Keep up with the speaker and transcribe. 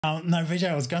No, Vijay,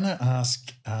 I was going to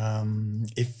ask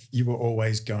if you were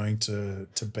always going to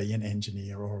be an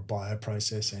engineer or a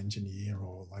bioprocess engineer,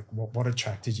 or like what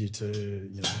attracted you to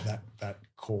that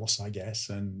course, I guess,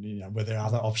 and were there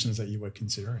other options that you were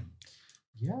considering?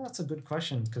 Yeah, that's a good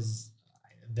question because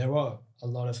there were a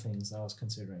lot of things I was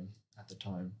considering at the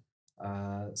time.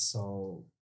 So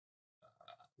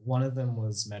one of them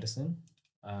was medicine.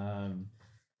 Um,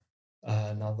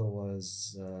 Another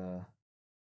was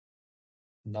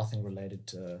nothing related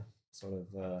to sort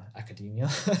of academia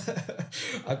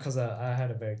because I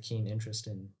had a very keen interest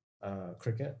in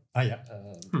cricket Oh yeah.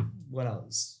 when I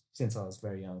was since I was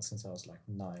very young, since I was like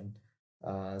 9.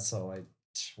 So I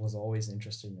was always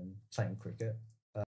interested in playing cricket.